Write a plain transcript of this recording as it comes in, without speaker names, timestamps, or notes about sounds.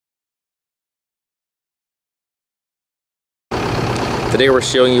Today we're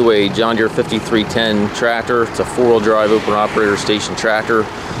showing you a John Deere 5310 tractor. It's a 4-wheel drive open operator station tractor.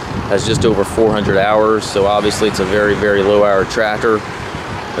 Has just over 400 hours, so obviously it's a very low hour tractor.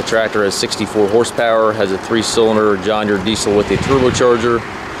 The tractor has 64 horsepower, has a 3-cylinder John Deere diesel with a turbocharger.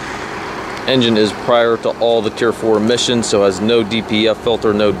 Engine is prior to all the Tier 4 emissions, so has no DPF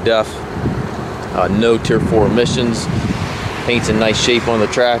filter, no DEF, no Tier 4 emissions. Paint's in nice shape on the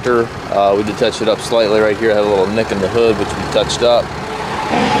tractor. We did touch it up slightly right here. Had a little nick in the hood, which we touched up.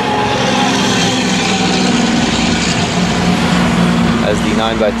 Has the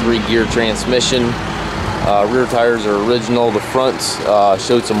 9x3 gear transmission. Rear tires are original. The fronts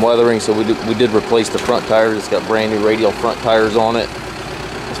showed some weathering, so we did replace the front tires. It's got brand new radial front tires on it.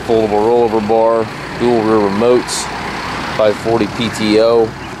 It's foldable rollover bar, dual rear remotes, 540 PTO.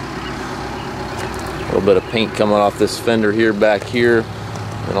 A little bit of paint coming off this fender here, back here,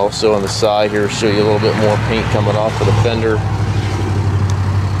 and also on the side here. Show you a little bit more paint coming off of the fender.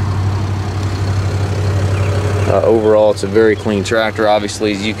 Overall, it's a very clean tractor,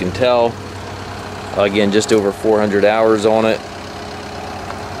 obviously, as you can tell. Again, just over 400 hours on it.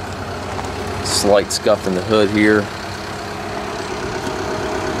 Slight scuff in the hood here.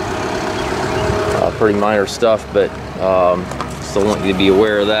 Pretty minor stuff, but still want you to be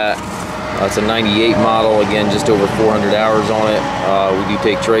aware of that. It's a 98 model, again, just over 400 hours on it. We do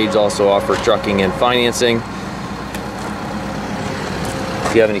take trades, also offer trucking and financing.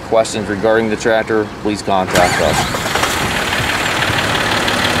 If you have any questions regarding the tractor, please contact us.